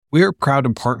We are proud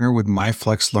to partner with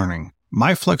MyFlex Learning.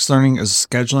 MyFlex Learning is a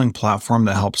scheduling platform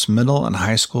that helps middle and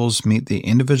high schools meet the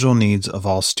individual needs of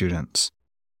all students.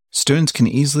 Students can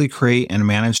easily create and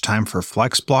manage time for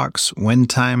flex blocks, win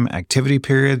time, activity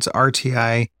periods,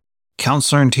 RTI,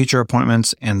 counselor and teacher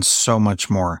appointments, and so much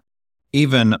more.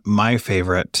 Even my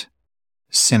favorite,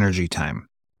 synergy time.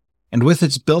 And with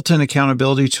its built-in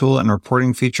accountability tool and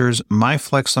reporting features,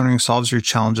 MyFlex Learning solves your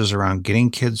challenges around getting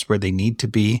kids where they need to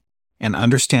be and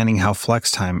understanding how flex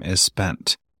time is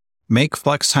spent. Make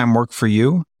flex time work for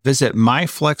you. Visit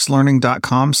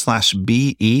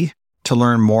myflexlearning.com/BE to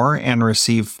learn more and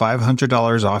receive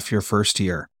 $500 off your first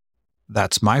year.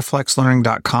 That's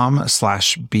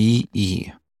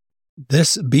myflexlearning.com/BE.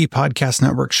 This B Podcast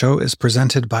Network show is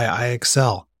presented by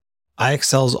IXL.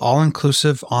 IXL's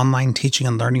all-inclusive online teaching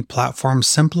and learning platform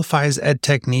simplifies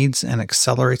edtech needs and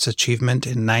accelerates achievement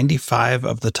in 95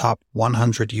 of the top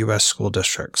 100 U.S. school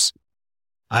districts.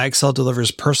 IXL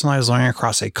delivers personalized learning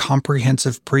across a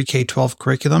comprehensive pre-K-12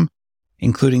 curriculum,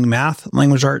 including math,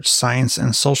 language arts, science,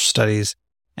 and social studies,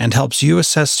 and helps you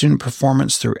assess student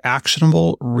performance through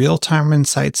actionable, real-time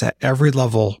insights at every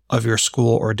level of your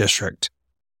school or district.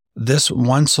 This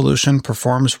one solution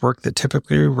performs work that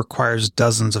typically requires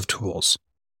dozens of tools.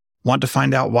 Want to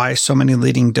find out why so many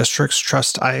leading districts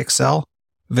trust IXL?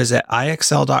 Visit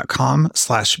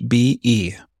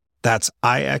IXL.com/BE. That's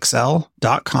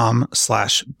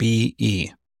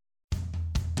IXL.com/BE.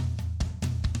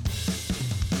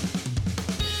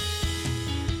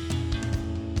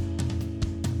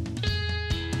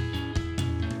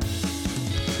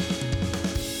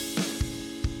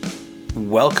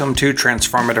 Welcome to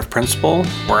Transformative Principal,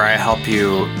 where I help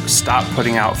you stop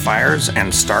putting out fires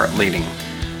and start leading.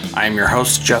 I am your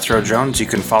host, Jethro Jones. You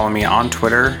can follow me on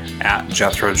Twitter at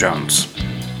Jethro Jones.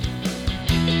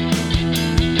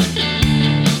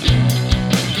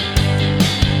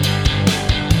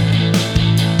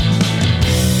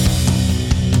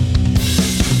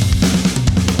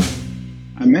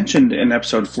 I mentioned in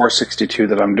episode 462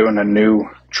 that I'm doing a new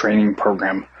training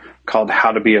program called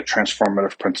How to Be a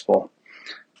Transformative Principal.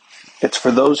 It's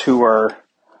for those who are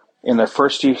in their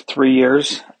first 3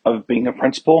 years of being a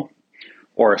principal,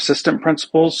 or assistant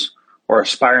principals, or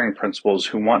aspiring principals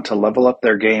who want to level up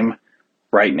their game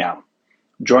right now.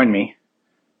 Join me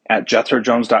at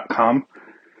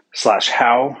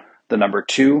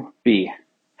jethrojones.com/how2be.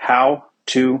 How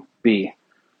to be.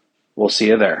 We'll see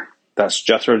you there. That's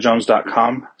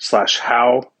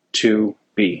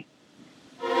jethrojones.com/how2be.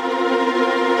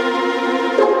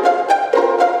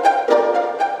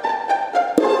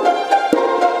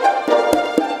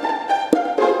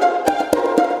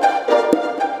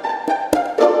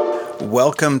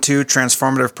 Welcome to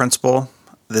Transformative Principal.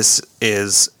 This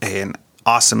is an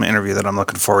awesome interview that I'm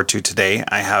looking forward to today.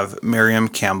 I have Miriam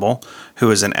Campbell,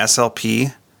 who is an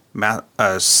SLP,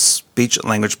 speech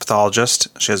language pathologist.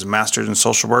 She has a master's in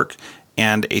social work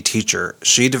and a teacher.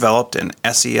 She developed an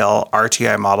SEL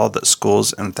RTI model that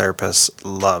schools and therapists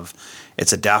love.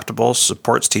 It's adaptable,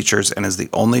 supports teachers, and is the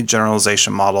only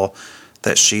generalization model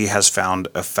that she has found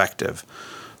effective.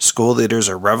 School leaders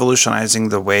are revolutionizing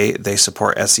the way they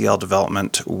support SEL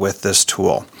development with this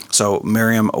tool. So,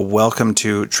 Miriam, welcome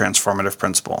to Transformative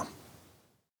Principal.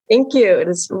 Thank you. It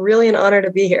is really an honor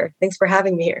to be here. Thanks for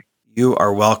having me here. You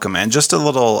are welcome. And just a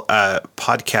little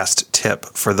podcast tip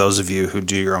for those of you who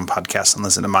do your own podcasts and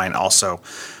listen to mine also.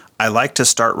 I like to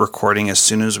start recording as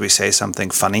soon as we say something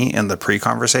funny in the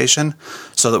pre-conversation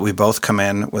so that we both come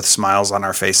in with smiles on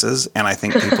our faces, and I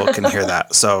think people can hear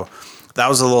that. So that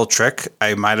was a little trick.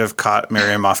 I might have caught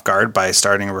Miriam off guard by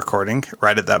starting a recording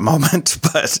right at that moment,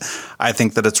 but I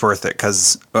think that it's worth it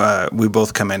because we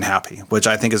both come in happy, which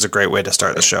I think is a great way to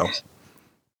start the show.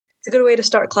 It's a good way to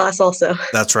start class also.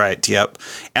 That's right. Yep.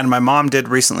 And my mom did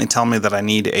recently tell me that I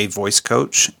need a voice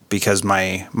coach because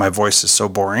my voice is so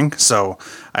boring. So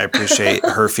I appreciate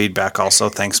her feedback also.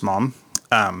 Thanks, Mom.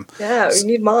 Yeah, we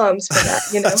need moms for that,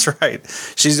 you know. That's right.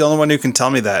 She's the only one who can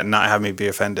tell me that and not have me be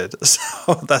offended.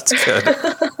 So that's good.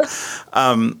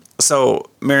 So,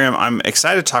 Miriam, I'm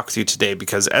excited to talk with you today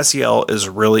because SEL is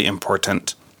really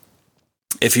important.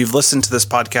 If you've listened to this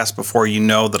podcast before, you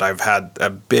know that I've had a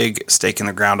big stake in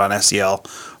the ground on SEL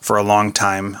for a long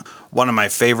time. One of my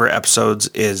favorite episodes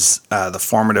is the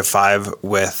Formative 5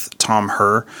 with Tom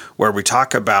Herr, where we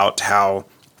talk about how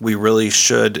we really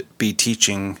should be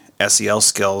teaching SEL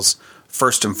skills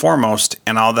first and foremost,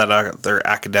 and all that other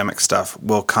academic stuff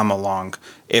will come along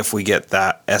if we get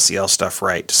that SEL stuff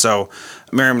right. So,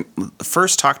 Miriam,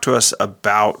 first talk to us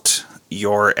about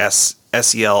your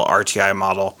SEL RTI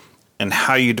model and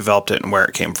how you developed it and where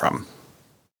it came from.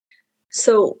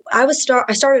 So I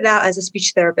started out as a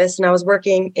speech therapist, and I was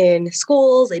working in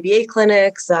schools, ABA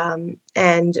clinics,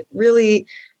 and really,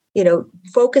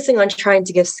 focusing on trying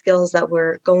to give skills that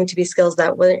were going to be skills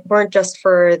that weren't just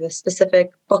for the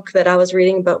specific book that I was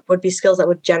reading, but would be skills that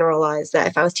would generalize. That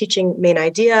if I was teaching main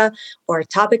idea or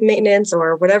topic maintenance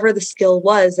or whatever the skill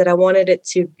was, that I wanted it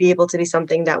to be able to be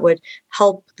something that would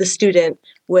help the student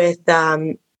with,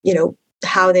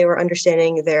 how they were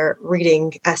understanding their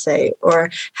reading essay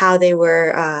or how they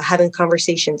were having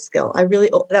conversation skill.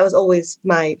 That was always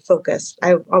my focus.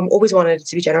 I always wanted it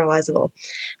to be generalizable.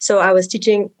 So I was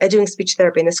doing speech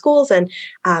therapy in the schools and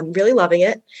really loving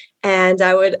it. And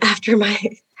I would, after my,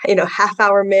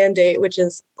 half-hour mandate, which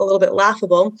is a little bit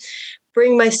laughable,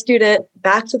 bring my student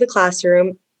back to the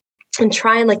classroom and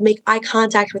try and make eye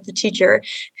contact with the teacher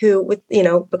who,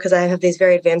 because I have these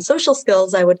very advanced social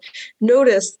skills, I would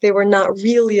notice they were not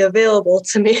really available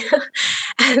to me.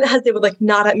 And as they would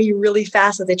nod at me really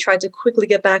fast as they tried to quickly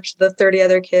get back to the 30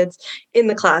 other kids in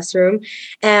the classroom.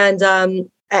 And,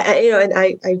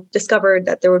 I discovered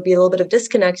that there would be a little bit of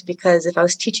disconnect because if I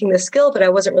was teaching the skill, but I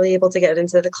wasn't really able to get it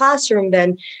into the classroom,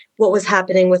 then what was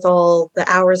happening with all the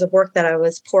hours of work that I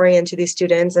was pouring into these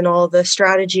students and all the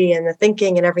strategy and the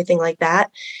thinking and everything like that.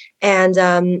 And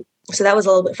so that was a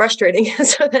little bit frustrating.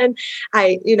 So then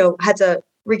I, had to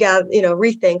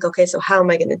rethink, okay, so how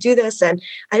am I going to do this? And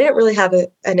I didn't really have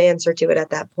an answer to it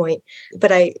at that point.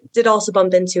 But I did also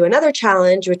bump into another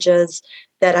challenge, which is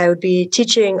that I would be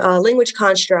teaching a language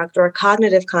construct or a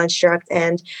cognitive construct,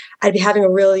 and I'd be having a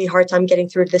really hard time getting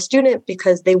through to the student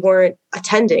because they weren't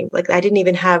attending. I didn't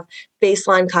even have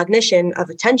baseline cognition of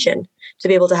attention to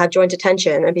be able to have joint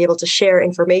attention and be able to share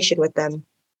information with them.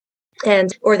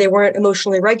 Or they weren't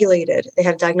emotionally regulated. They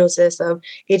had a diagnosis of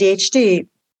ADHD,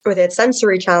 or they had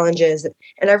sensory challenges.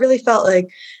 And I really felt like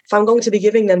if I'm going to be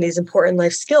giving them these important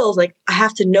life skills, I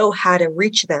have to know how to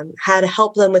reach them, how to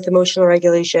help them with emotional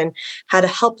regulation, how to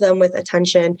help them with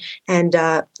attention and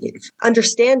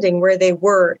understanding where they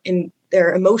were in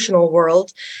their emotional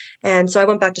world. And so I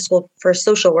went back to school for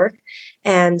social work.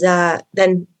 And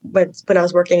then when I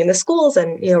was working in the schools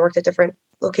and, worked at different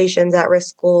locations, at-risk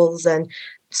schools and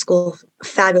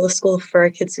fabulous school for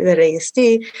kids who had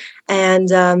ASD.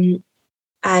 And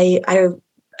I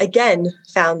again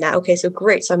found that, okay, so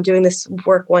great. So I'm doing this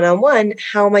work one-on-one.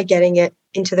 How am I getting it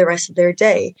into the rest of their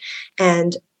day?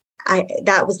 And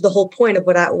that was the whole point of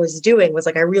what I was doing was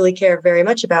I really care very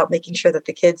much about making sure that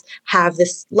the kids have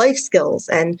this life skills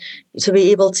and to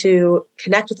be able to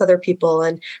connect with other people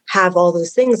and have all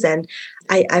those things. And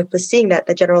I was seeing that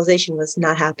the generalization was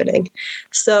not happening.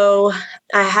 So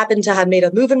I happened to have made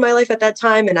a move in my life at that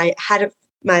time, and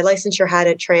my licensure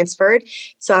hadn't transferred.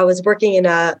 So I was working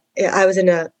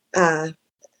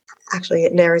actually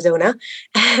in Arizona.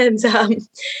 And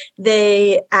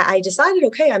I decided,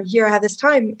 okay, I'm here, I have this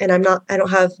time, and I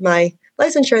don't have my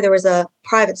licensure. There was a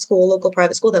local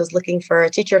private school that was looking for a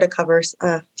teacher to cover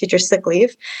teacher's sick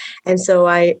leave. And so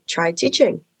I tried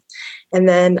teaching. And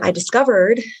then I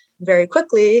discovered very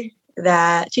quickly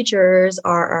that teachers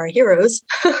are our heroes.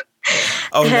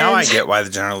 Now I get why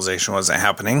the generalization wasn't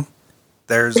happening.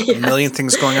 There's a million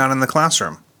things going on in the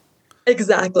classroom.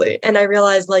 Exactly. And I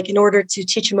realized in order to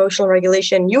teach emotional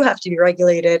regulation, you have to be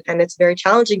regulated. And it's very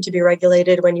challenging to be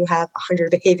regulated when you have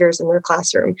 100 behaviors in your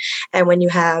classroom. And when you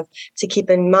have to keep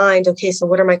in mind, okay, so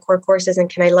what are my core courses and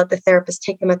can I let the therapist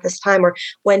take them at this time? Or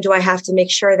when do I have to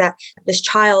make sure that this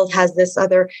child has this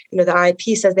other, the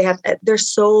IEP says they have, there's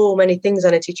so many things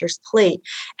on a teacher's plate.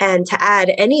 And to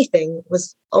add anything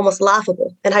was almost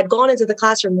laughable. And I'd gone into the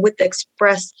classroom with the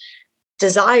express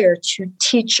desire to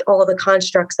teach all the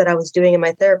constructs that I was doing in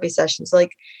my therapy sessions.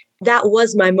 That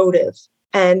was my motive.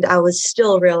 And I was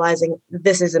still realizing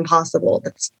this is impossible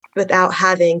without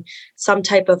having some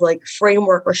type of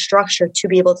framework or structure to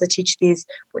be able to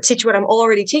teach what I'm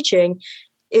already teaching.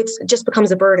 It just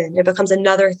becomes a burden. It becomes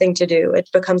another thing to do. It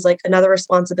becomes another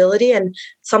responsibility and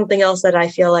something else that I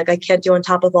feel like I can't do on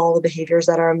top of all the behaviors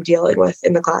that I'm dealing with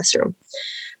in the classroom.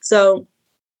 So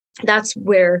that's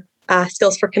where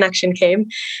Skills for Connection came.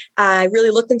 I really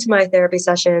looked into my therapy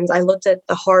sessions. I looked at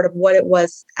the heart of what it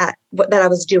was that I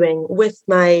was doing with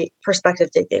my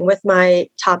perspective taking, with my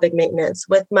topic maintenance,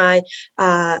 with my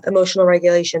emotional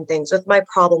regulation things, with my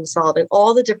problem solving,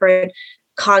 all the different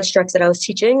constructs that I was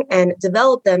teaching, and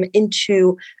developed them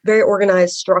into very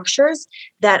organized structures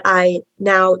that I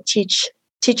now teach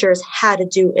teachers how to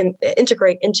do and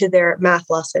integrate into their math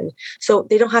lesson. So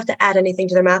they don't have to add anything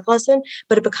to their math lesson,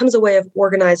 but it becomes a way of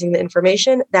organizing the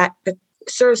information that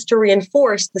serves to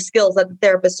reinforce the skills that the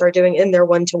therapists are doing in their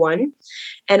one-to-one,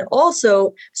 and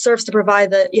also serves to provide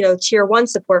the tier 1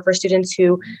 support for students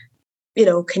who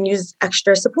can use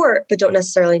extra support, but don't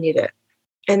necessarily need it.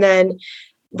 And then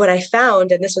what I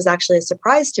found, and this was actually a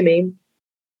surprise to me,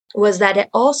 was that it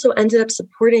also ended up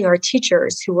supporting our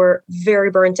teachers who were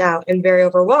very burnt out and very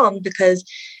overwhelmed, because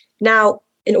now,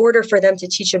 in order for them to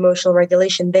teach emotional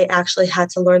regulation, they actually had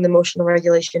to learn the emotional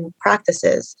regulation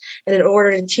practices. And in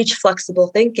order to teach flexible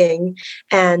thinking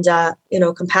and,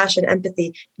 compassion,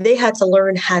 empathy, they had to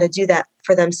learn how to do that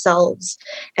for themselves.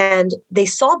 And they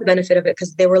saw the benefit of it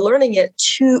because they were learning it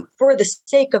for the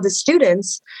sake of the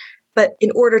students. But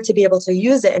in order to be able to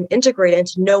use it and integrate it and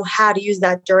to know how to use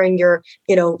that during your,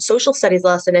 social studies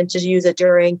lesson and to use it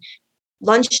during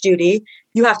lunch duty,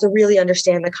 you have to really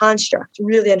understand the construct,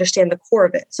 really understand the core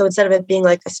of it. So instead of it being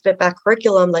like a spit back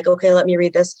curriculum, like, okay, let me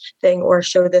read this thing or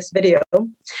show this video,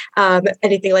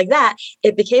 anything like that,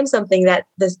 it became something that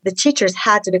the teachers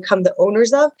had to become the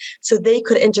owners of, so they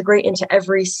could integrate into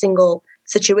every single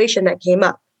situation that came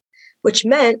up, which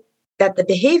meant that the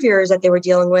behaviors that they were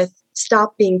dealing with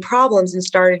stopped being problems and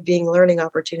started being learning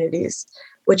opportunities,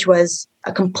 which was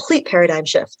a complete paradigm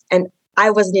shift. And I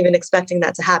wasn't even expecting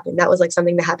that to happen. That was like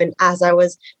something that happened as I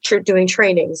was doing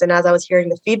trainings and as I was hearing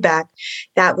the feedback.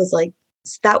 That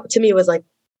to me was like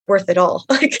worth it all.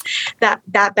 Like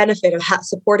that benefit of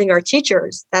supporting our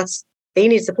teachers. They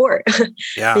need support.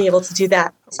 Yeah. Being able to do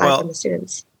that aside from the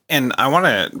students. And I want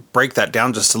to break that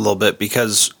down just a little bit,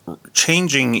 because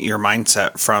changing your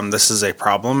mindset from this is a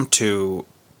problem to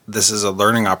this is a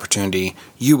learning opportunity,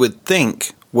 you would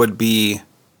think would be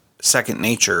second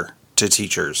nature to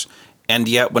teachers. And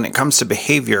yet when it comes to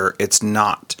behavior, it's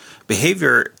not.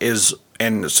 Behavior is,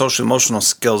 and social emotional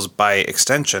skills by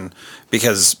extension,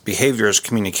 because behavior is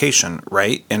communication,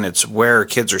 right? And it's where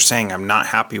kids are saying, I'm not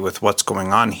happy with what's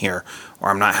going on here, or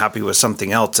I'm not happy with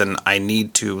something else, and I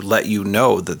need to let you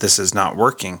know that this is not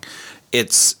working.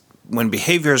 It's when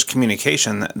behavior is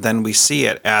communication, then we see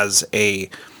it as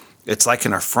it's like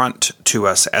an affront to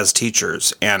us as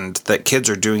teachers, and that kids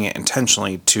are doing it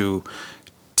intentionally to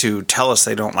tell us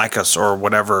they don't like us or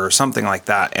whatever, or something like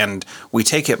that. And we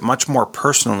take it much more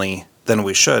personally than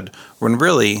we should, when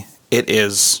really it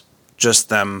is just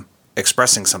them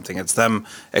expressing something. It's them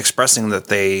expressing that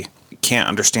they can't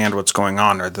understand what's going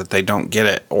on, or that they don't get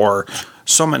it, or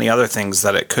so many other things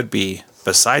that it could be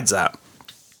besides that.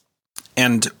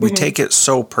 And we take it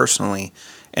so personally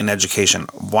in education.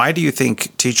 Why do you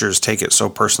think teachers take it so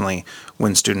personally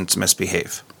when students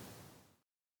misbehave?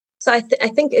 So I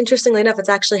think, interestingly enough, it's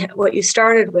actually what you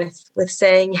started with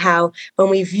saying how when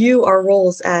we view our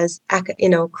roles as,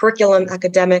 curriculum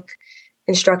academic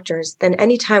instructors, then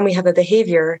anytime we have a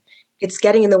behavior, it's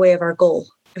getting in the way of our goal.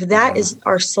 If that is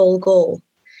our sole goal,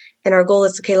 and our goal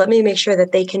is, okay, let me make sure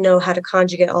that they can know how to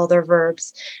conjugate all their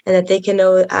verbs, and that they can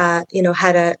know,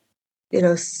 how to,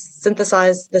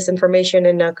 synthesize this information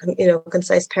in a,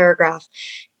 concise paragraph,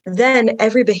 then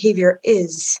every behavior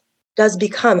does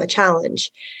become a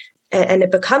challenge. And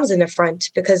it becomes an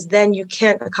affront, because then you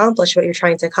can't accomplish what you're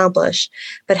trying to accomplish.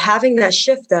 But having that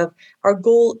shift of our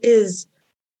goal is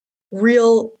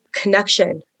real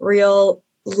connection, real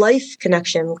life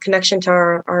connection to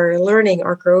our learning,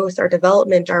 our growth, our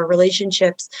development, our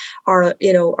relationships, our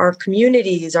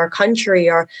communities, our country,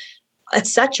 our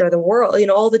etc., the world,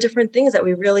 all the different things that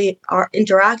we really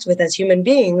interact with as human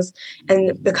beings. And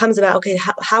it becomes about, okay,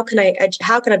 how can I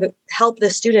help the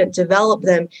student develop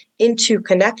them into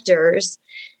connectors?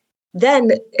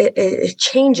 Then it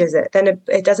changes it. Then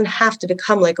it doesn't have to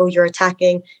become like, oh, you're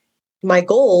attacking my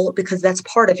goal, because that's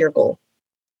part of your goal.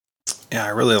 Yeah, I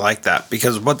really like that,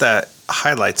 because what that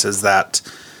highlights is that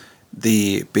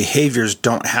the behaviors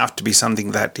don't have to be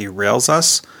something that derails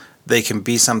us. They can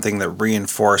be something that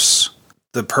reinforce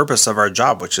the purpose of our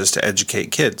job, which is to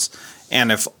educate kids.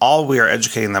 And if all we are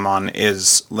educating them on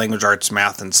is language arts,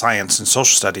 math, and science and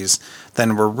social studies,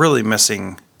 then we're really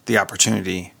missing the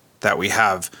opportunity that we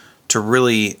have to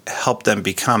really help them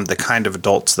become the kind of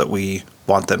adults that we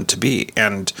want them to be.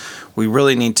 And we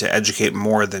really need to educate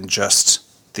more than just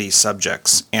these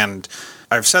subjects. And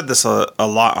I've said this a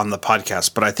lot on the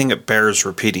podcast, but I think it bears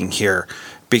repeating here,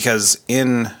 because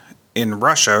in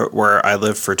Russia, where I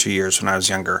lived for 2 years when I was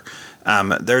younger,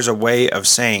 there's a way of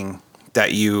saying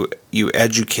that you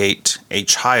educate a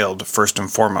child first and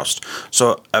foremost.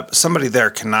 So somebody there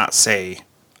cannot say,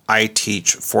 I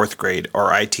teach fourth grade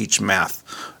or I teach math.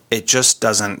 It just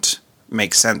doesn't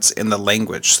make sense in the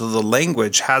language. So the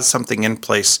language has something in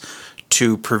place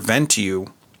to prevent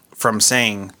you from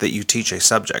saying that you teach a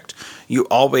subject. You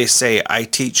always say, I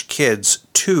teach kids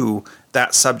to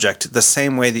that subject, the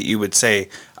same way that you would say,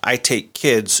 I take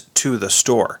kids to the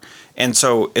store. And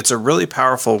so it's a really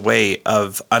powerful way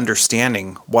of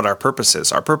understanding what our purpose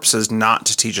is. Our purpose is not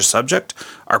to teach a subject.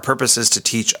 Our purpose is to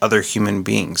teach other human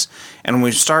beings. And when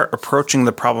we start approaching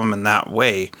the problem in that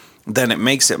way, then it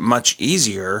makes it much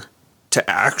easier to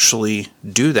actually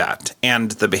do that.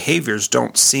 And the behaviors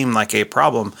don't seem like a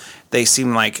problem. They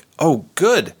seem like, oh,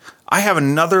 good. I have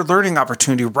another learning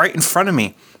opportunity right in front of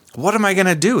me. What am I going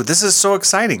to do? This is so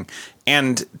exciting.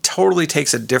 And totally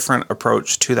takes a different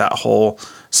approach to that whole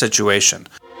situation.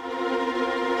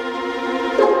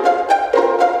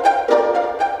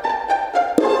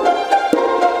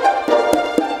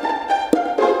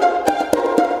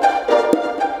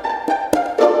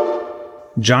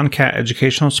 John Catt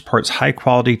Educational supports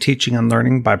high-quality teaching and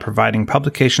learning by providing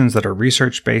publications that are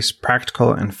research-based,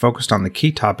 practical, and focused on the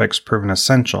key topics proven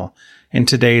essential in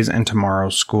today's and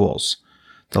tomorrow's schools.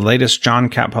 The latest John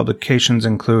Catt publications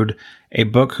include a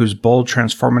book whose bold,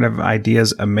 transformative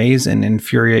ideas amaze and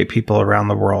infuriate people around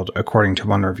the world, according to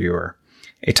one reviewer,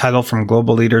 a title from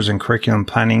global leaders in curriculum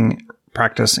planning,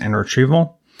 practice, and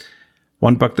retrieval,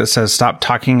 one book that says stop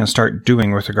talking and start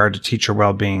doing with regard to teacher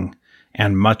well-being,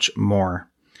 and much more.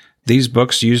 These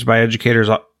books, used by educators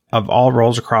of all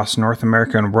roles across North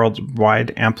America and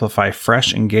worldwide, amplify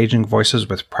fresh, engaging voices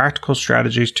with practical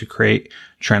strategies to create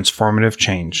transformative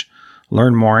change.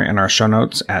 Learn more in our show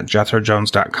notes at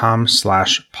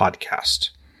jethrojones.com/podcast.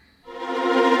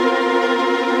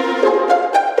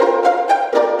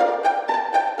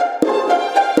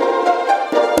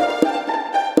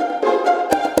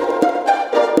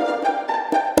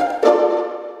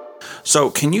 So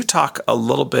can you talk a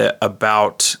little bit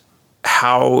about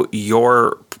how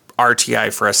your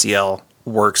RTI for SEL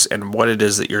works and what it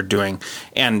is that you're doing?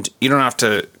 And you don't have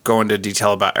to go into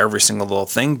detail about every single little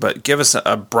thing, but give us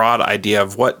a broad idea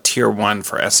of what Tier 1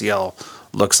 for SEL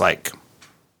looks like.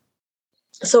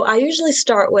 So I usually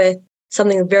start with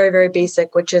something very, very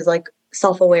basic, which is like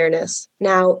self-awareness.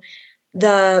 Now,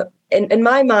 in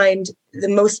my mind, the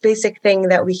most basic thing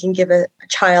that we can give a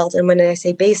child, and when I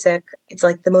say basic, it's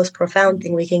like the most profound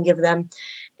thing we can give them,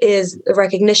 is the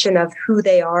recognition of who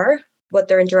they are, what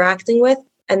they're interacting with,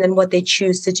 and then what they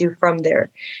choose to do from there,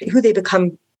 who they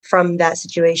become from that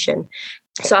situation.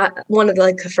 So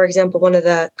for example, one of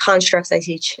the constructs I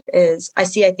teach is I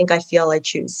see, I think, I feel, I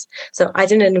choose. So I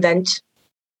didn't invent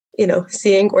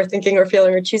seeing or thinking or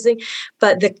feeling or choosing,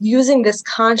 but using this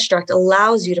construct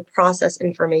allows you to process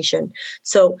information.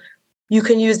 So you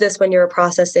can use this when you're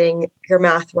processing your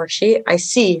math worksheet. I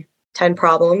see 10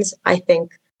 problems. I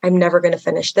think I'm never going to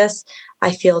finish this.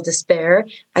 I feel despair.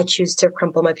 I choose to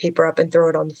crumple my paper up and throw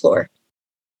it on the floor.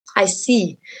 I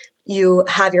see you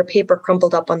have your paper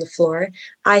crumpled up on the floor.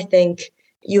 I think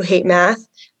you hate math.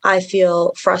 I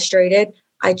feel frustrated.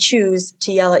 I choose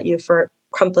to yell at you for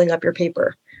crumpling up your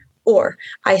paper. Or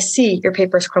I see your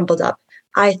paper's crumpled up.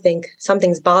 I think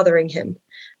something's bothering him.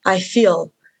 I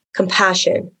feel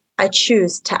compassion. I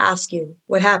choose to ask you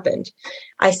what happened.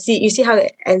 You see how,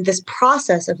 and this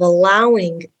process of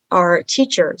allowing our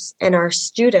teachers and our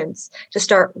students to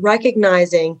start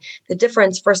recognizing the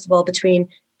difference, first of all, between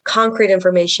concrete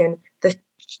information, the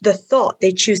thought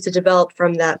they choose to develop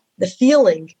from that, the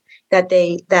feeling that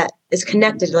is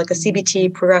connected, like a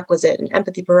CBT prerequisite, an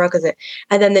empathy prerequisite,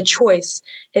 and then the choice.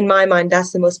 In my mind,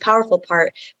 that's the most powerful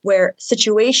part, where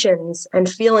situations and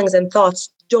feelings and thoughts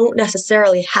don't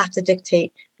necessarily have to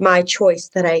dictate my choice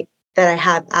that I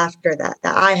have after that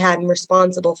I am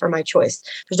responsible for my choice.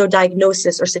 There's no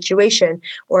diagnosis or situation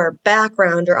or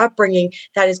background or upbringing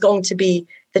that is going to be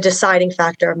the deciding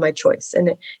factor of my choice.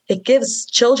 And it gives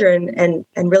children and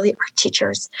really our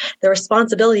teachers the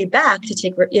responsibility back to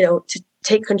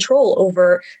take control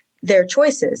over their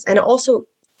choices. And it also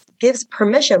gives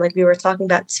permission, like we were talking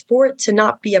about, for it to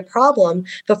not be a problem,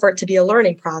 but for it to be a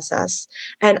learning process.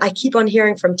 And I keep on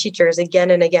hearing from teachers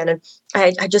again and again. And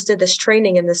I just did this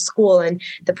training in this school, and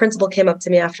the principal came up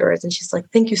to me afterwards, and she's like,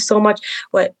 "Thank you so much.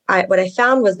 What I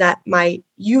found was that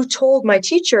you told my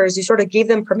teachers, you sort of gave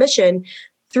them permission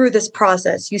through this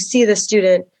process. You see the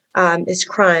student is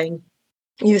crying.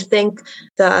 You think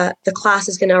the class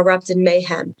is going to erupt in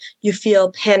mayhem. You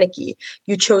feel panicky.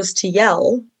 You chose to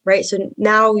yell, right? So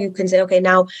now you can say, okay,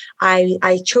 now I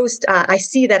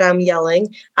see that I'm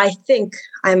yelling. I think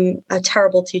I'm a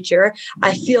terrible teacher.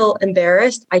 I feel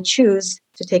embarrassed. I choose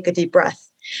to take a deep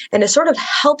breath." And it sort of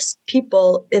helps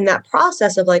people in that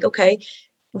process of like, okay,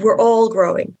 we're all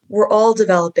growing. We're all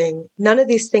developing. None of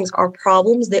these things are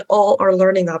problems. They all are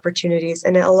learning opportunities.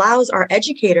 And it allows our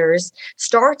educators,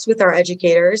 starts with our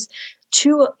educators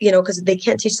to, because they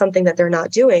can't teach something that they're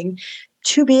not doing,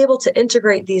 to be able to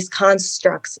integrate these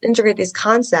constructs, integrate these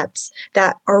concepts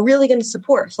that are really going to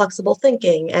support flexible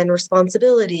thinking and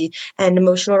responsibility and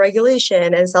emotional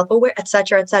regulation and self-aware, et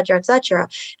cetera, et cetera, et cetera.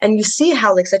 And you see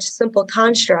how like such a simple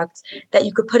construct that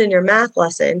you could put in your math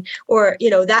lesson, or,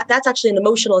 that's actually an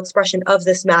emotional expression of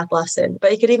this math lesson,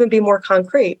 but it could even be more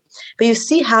concrete. But you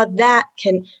see how that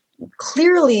can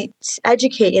clearly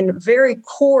educate in very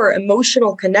core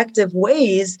emotional connective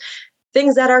ways,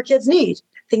 things that our kids need,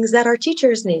 things that our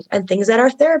teachers need, and things that our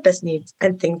therapists need,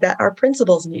 and things that our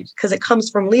principals need, because it comes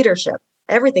from leadership.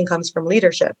 Everything comes from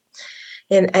leadership.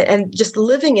 And just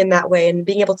living in that way and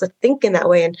being able to think in that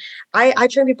way. And I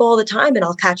train people all the time, and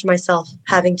I'll catch myself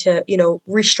having to,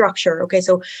 restructure. Okay,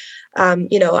 so,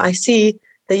 I see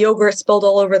the yogurt spilled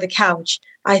all over the couch.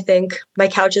 I think my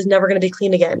couch is never going to be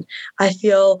clean again. I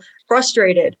feel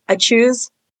frustrated. I choose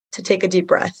to take a deep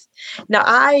breath. Now,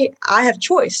 I have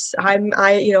choice. I'm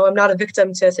not a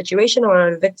victim to a situation, or I'm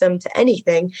not a victim to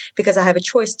anything, because I have a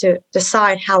choice to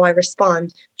decide how I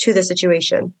respond to the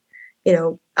situation.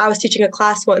 I was teaching a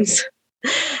class once,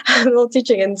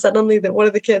 teaching, and suddenly one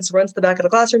of the kids runs to the back of the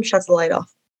classroom, shuts the light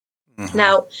off. Mm-hmm.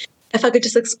 Now, if I could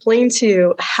just explain to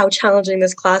you how challenging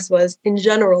this class was in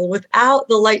general, without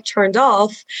the light turned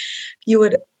off, you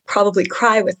would probably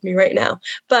cry with me right now.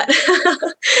 But,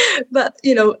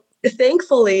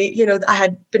 thankfully, I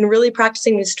had been really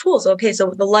practicing these tools. Okay,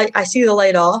 so I see the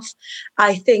light off.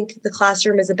 I think the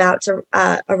classroom is about to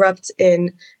erupt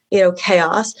in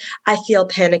chaos. I feel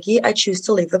panicky. I choose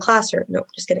to leave the classroom. No,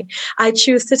 just kidding. I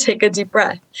choose to take a deep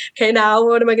breath. Okay, now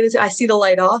what am I going to do? I see the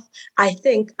light off. I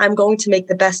think I'm going to make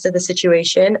the best of the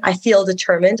situation. I feel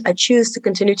determined. I choose to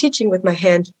continue teaching with my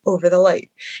hand over the light.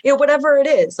 Whatever it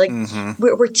is, like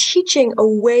we're teaching a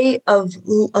way of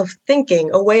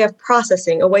thinking, a way of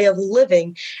processing, a way of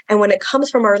living. And when it comes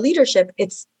from our leadership,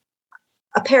 it's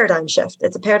a paradigm shift.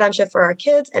 It's a paradigm shift for our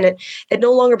kids, and it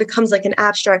no longer becomes like an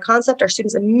abstract concept. Our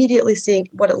students immediately see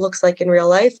what it looks like in real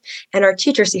life, and our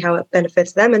teachers see how it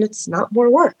benefits them, and it's not more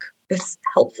work. It's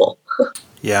helpful.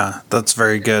 Yeah, that's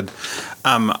very good.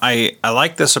 I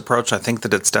like this approach. I think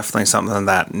that it's definitely something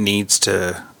that needs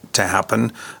to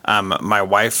happen. My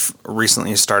wife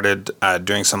recently started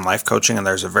doing some life coaching, and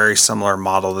there's a very similar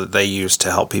model that they use to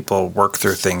help people work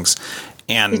through things.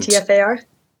 And TFAR?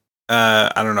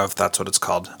 I don't know if that's what it's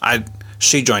called.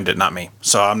 She joined it, not me,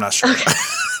 so I'm not sure.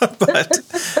 Okay.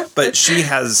 but she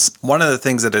has, one of the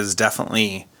things that has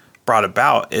definitely brought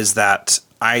about is that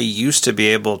I used to be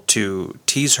able to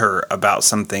tease her about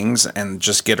some things and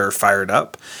just get her fired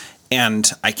up.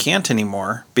 And I can't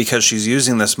anymore, because she's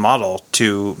using this model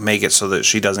to make it so that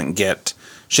she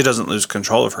doesn't lose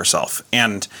control of herself.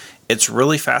 And it's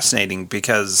really fascinating,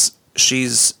 because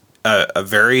she's a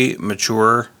very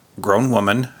mature grown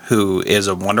woman who is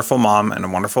a wonderful mom and a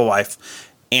wonderful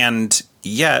wife. And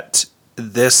yet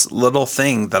this little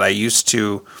thing that I used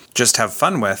to just have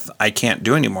fun with, I can't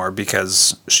do anymore,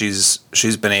 because she's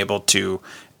been able to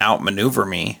outmaneuver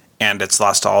me, and it's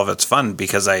lost all of its fun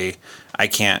because I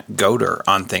can't goad her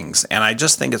on things. And I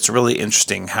just think it's really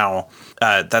interesting how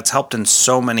that's helped in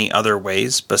so many other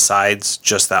ways besides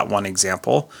just that one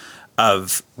example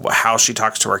of how she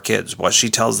talks to our kids, what she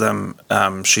tells them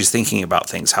she's thinking about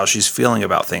things, how she's feeling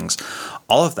about things.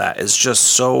 All of that is just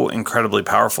so incredibly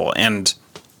powerful. And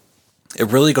it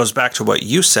really goes back to what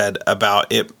you said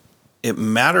about it. It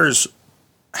matters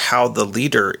how the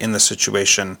leader in the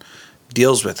situation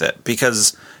deals with it,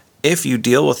 because if you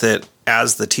deal with it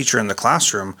as the teacher in the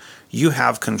classroom, you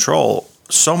have control,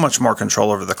 so much more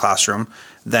control over the classroom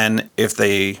than if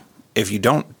you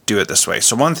don't do it this way.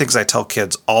 So one of the things I tell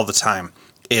kids all the time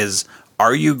is,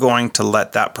 are you going to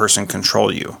let that person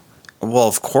control you? Well,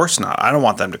 of course not. I don't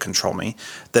want them to control me.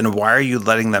 Then why are you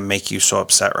letting them make you so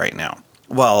upset right now?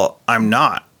 Well, I'm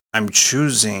not. I'm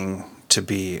choosing to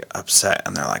be upset.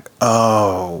 And they're like,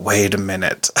 oh, wait a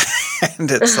minute. And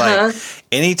it's like,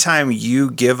 anytime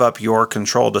you give up your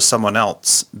control to someone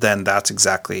else, then that's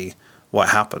exactly what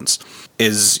happens,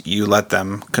 is you let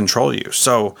them control you.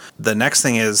 So the next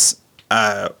thing is,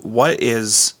 so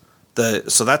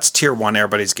that's tier 1,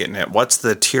 everybody's getting it. What's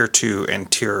the tier 2 and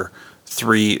tier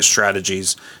 3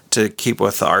 strategies to keep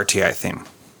with the RTI theme?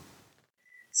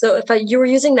 So if you were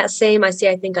using that same I see,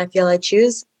 I think, I feel, I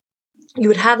choose, you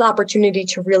would have the opportunity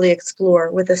to really explore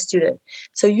with a student.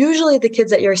 So usually the kids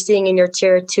that you're seeing in your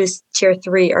tier 2, tier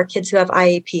 3 are kids who have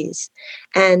IEPs.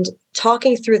 And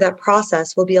talking through that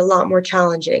process will be a lot more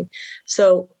challenging.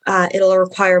 So it'll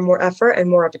require more effort and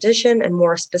more repetition and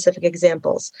more specific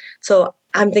examples. So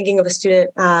I'm thinking of a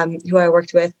student who I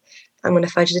worked with. I'm going to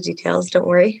fudge the details. Don't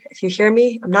worry. If you hear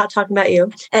me, I'm not talking about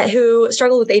you. Who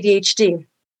struggled with ADHD.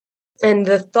 And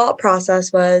the thought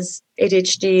process was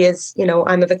ADHD is,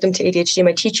 I'm a victim to ADHD.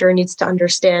 My teacher needs to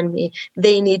understand me.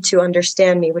 They need to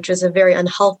understand me, which is a very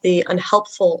unhealthy,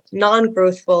 unhelpful,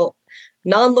 non-growthful,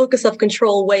 non-locus of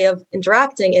control way of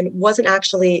interacting, and wasn't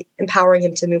actually empowering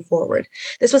him to move forward.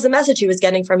 This was the message he was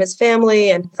getting from his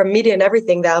family and from media and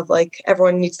everything, that of like,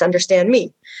 everyone needs to understand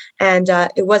me. And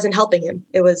it wasn't helping him.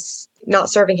 It was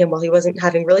not serving him well. He wasn't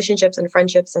having relationships and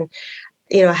friendships, and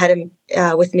I had him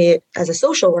with me as a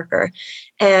social worker,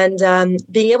 and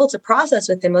being able to process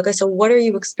with him, okay, so what are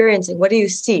you experiencing? What do you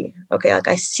see? Okay, like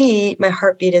I see my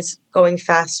heartbeat is going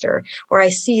faster, or I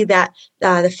see that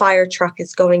the fire truck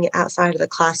is going outside of the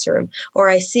classroom, or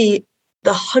I see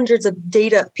the hundreds of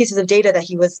pieces of data that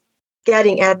he was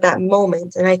getting at that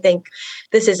moment. And I think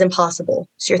this is impossible.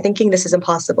 So you're thinking this is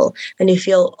impossible, and you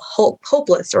feel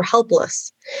hopeless or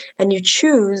helpless, and you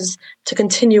choose to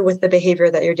continue with the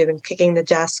behavior that you're doing, kicking the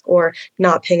desk or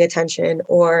not paying attention,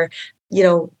 or,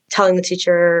 telling the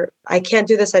teacher, I can't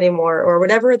do this anymore, or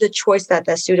whatever the choice that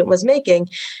that student was making,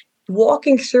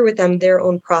 walking through with them their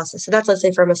own process. So that's, let's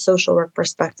say, from a social work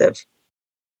perspective.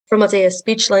 From, let's say, a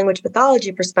speech language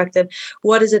pathology perspective,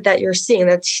 what is it that you're seeing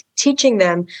that's teaching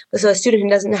them? So a student who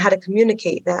doesn't know how to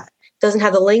communicate, that doesn't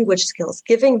have the language skills,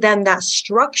 giving them that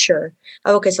structure.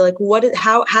 Okay, so like,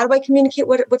 how do I communicate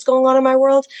what's going on in my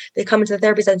world? They come into the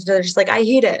therapy center, they're just like, I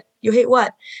hate it. You hate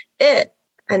what? It.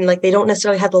 And like, they don't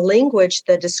necessarily have the language,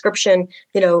 the description,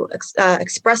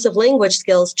 expressive language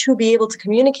skills to be able to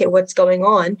communicate what's going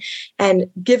on, and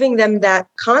giving them that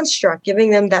construct,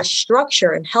 giving them that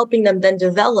structure, and helping them then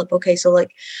develop. Okay, so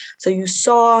you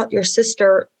saw your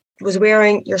sister was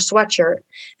wearing your sweatshirt,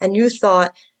 and you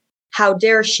thought, how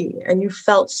dare she? And you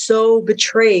felt so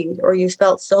betrayed, or you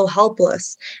felt so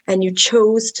helpless, and you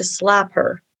chose to slap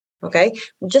her. Okay,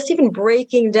 just even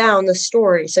breaking down the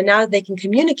story. So now they can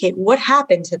communicate what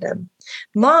happened to them.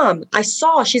 Mom, I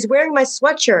saw she's wearing my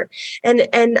sweatshirt.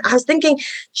 And I was thinking,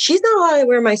 she's not allowed to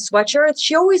wear my sweatshirt.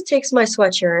 She always takes my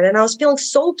sweatshirt. And I was feeling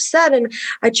so upset. And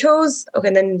I chose,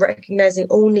 and then recognizing,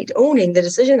 owning the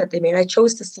decision that they made, I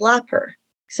chose to slap her.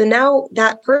 So now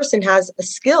that person has a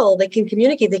skill, they can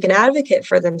communicate, they can advocate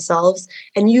for themselves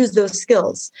and use those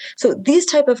skills. So these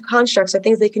type of constructs are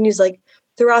things they can use like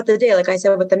throughout the day. Like I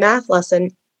said, with the math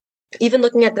lesson, even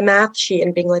looking at the math sheet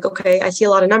and being like, okay, I see a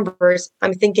lot of numbers.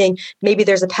 I'm thinking maybe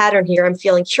there's a pattern here. I'm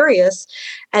feeling curious.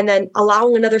 And then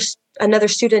allowing another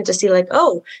student to see like,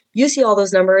 oh, you see all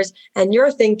those numbers and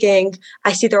you're thinking,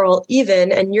 I see they're all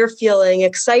even, and you're feeling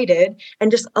excited,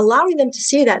 and just allowing them to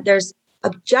see that there's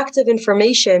objective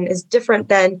information is different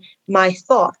than my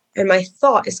thought, and my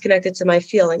thought is connected to my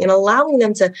feeling, and allowing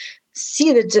them to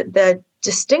see the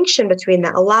distinction between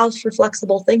that allows for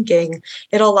flexible thinking.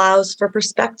 It allows for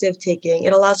perspective taking.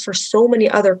 It allows for so many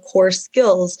other core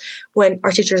skills when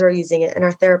our teachers are using it and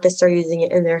our therapists are using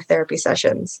it in their therapy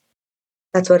sessions.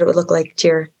 That's what it would look like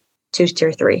tier 2,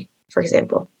 tier 3, for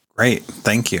example. Great.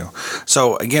 Thank you.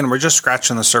 So again, we're just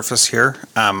scratching the surface here.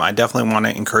 I definitely want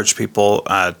to encourage people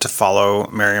to follow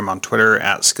Miriam on Twitter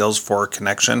at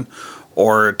Skills4Connection,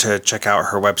 or to check out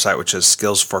her website, which is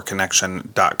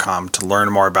skills4connection.com, to learn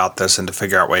more about this and to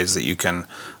figure out ways that you can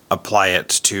apply it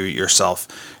to yourself.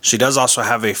 She does also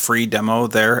have a free demo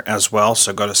there as well.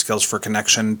 So go to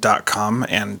skills4connection.com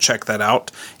and check that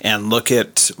out and look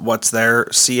at what's there,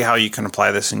 see how you can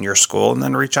apply this in your school, and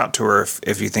then reach out to her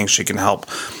if you think she can help.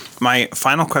 My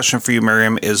final question for you,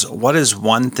 Miriam, is what is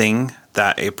one thing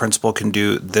that a principal can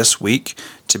do this week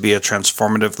to be a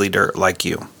transformative leader like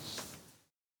you?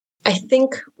 I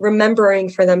think remembering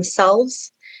for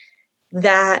themselves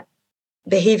that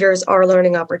behaviors are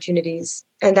learning opportunities,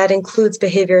 and that includes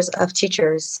behaviors of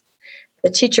teachers.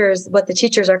 What the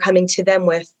teachers are coming to them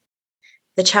with,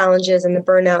 the challenges and the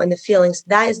burnout and the feelings,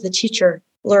 that is the teacher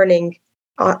learning,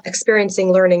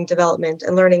 experiencing learning development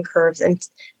and learning curves, and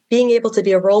being able to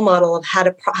be a role model of how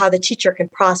the teacher can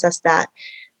process that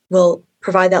will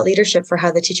provide that leadership for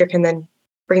how the teacher can then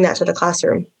bring that to the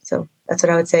classroom. So that's what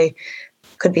I would say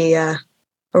could be a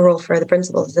role for the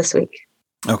principals this week.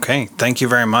 Okay. Thank you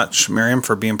very much, Miriam,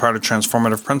 for being part of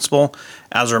Transformative Principal.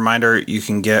 As a reminder, you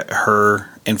can get her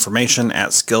information at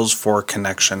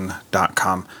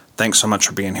skills4connection.com. Thanks so much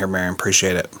for being here, Miriam.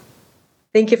 Appreciate it.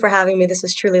 Thank you for having me. This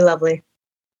was truly lovely.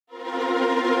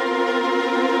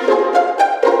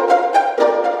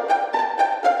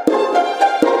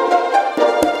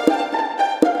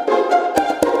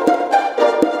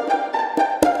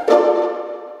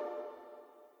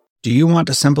 Do you want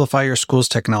to simplify your school's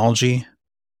technology,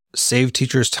 save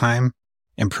teachers time,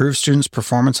 improve students'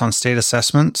 performance on state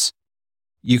assessments?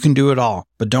 You can do it all,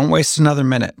 but don't waste another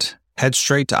minute. Head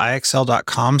straight to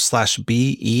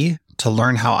ixl.com/BE to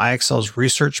learn how IXL's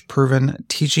research-proven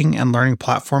teaching and learning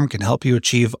platform can help you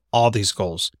achieve all these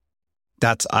goals.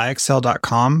 That's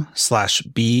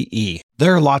IXL.com/BE.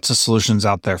 There are lots of solutions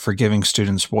out there for giving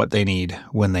students what they need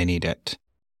when they need it.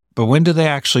 But when do they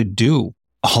actually do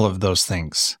all of those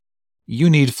things? You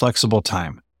need flexible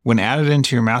time. When added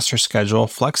into your master schedule,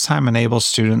 Flex Time enables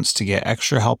students to get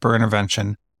extra help or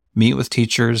intervention, meet with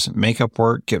teachers, make up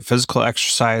work, get physical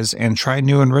exercise, and try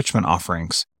new enrichment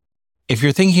offerings. If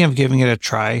you're thinking of giving it a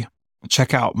try,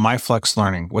 check out My Flex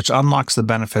Learning, which unlocks the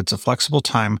benefits of flexible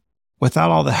time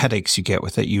without all the headaches you get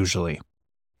with it usually.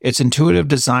 Its intuitive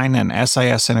design and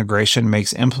SIS integration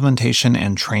makes implementation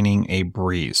and training a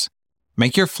breeze.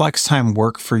 Make your flex time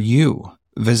work for you.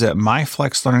 Visit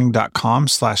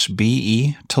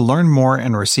myflexlearning.com/BE to learn more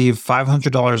and receive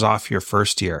 $500 off your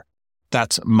first year.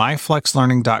 That's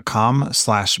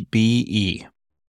myflexlearning.com/BE.